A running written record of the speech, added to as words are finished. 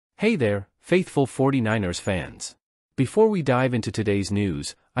Hey there, faithful 49ers fans. Before we dive into today's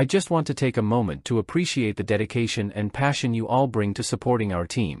news, I just want to take a moment to appreciate the dedication and passion you all bring to supporting our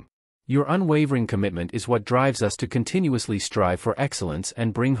team. Your unwavering commitment is what drives us to continuously strive for excellence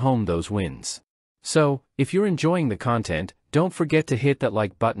and bring home those wins. So, if you're enjoying the content, don't forget to hit that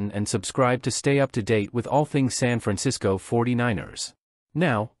like button and subscribe to stay up to date with all things San Francisco 49ers.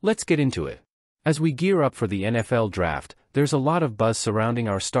 Now, let's get into it. As we gear up for the NFL draft, there's a lot of buzz surrounding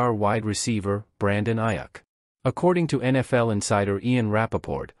our star wide receiver, Brandon Aiyuk. According to NFL insider Ian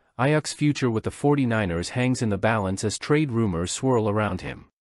Rappaport, Aiyuk's future with the 49ers hangs in the balance as trade rumors swirl around him.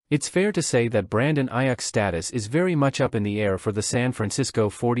 It's fair to say that Brandon Aiyuk's status is very much up in the air for the San Francisco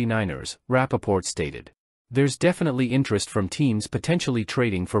 49ers, Rappaport stated. There's definitely interest from teams potentially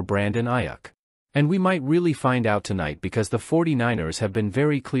trading for Brandon Aiyuk. And we might really find out tonight because the 49ers have been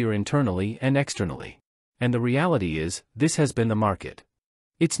very clear internally and externally. And the reality is, this has been the market.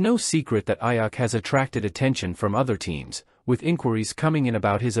 It's no secret that Aiyuk has attracted attention from other teams, with inquiries coming in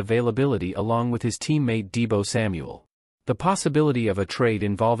about his availability along with his teammate Deebo Samuel. The possibility of a trade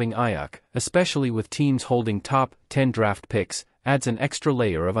involving Aiyuk, especially with teams holding top 10 draft picks, adds an extra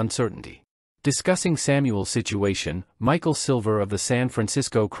layer of uncertainty. Discussing Samuel's situation, Michael Silver of the San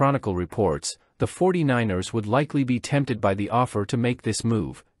Francisco Chronicle reports, the 49ers would likely be tempted by the offer to make this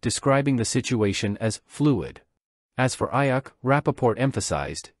move, describing the situation as fluid. As for Aiyuk, Rappaport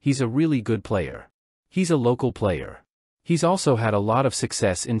emphasized, he's a really good player. He's a local player. He's also had a lot of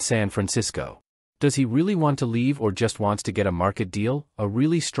success in San Francisco. Does he really want to leave or just wants to get a market deal, a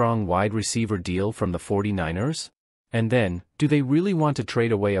really strong wide receiver deal from the 49ers? And then, do they really want to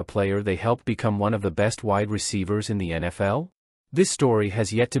trade away a player they helped become one of the best wide receivers in the NFL? This story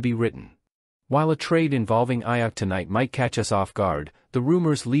has yet to be written. While a trade involving Aiyuk tonight might catch us off guard, the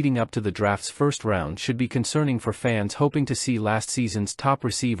rumors leading up to the draft's first round should be concerning for fans hoping to see last season's top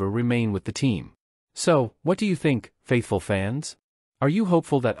receiver remain with the team. So, what do you think, faithful fans? Are you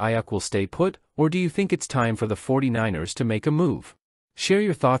hopeful that Aiyuk will stay put, or do you think it's time for the 49ers to make a move? Share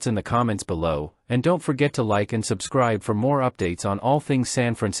your thoughts in the comments below, and don't forget to like and subscribe for more updates on all things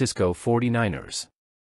San Francisco 49ers.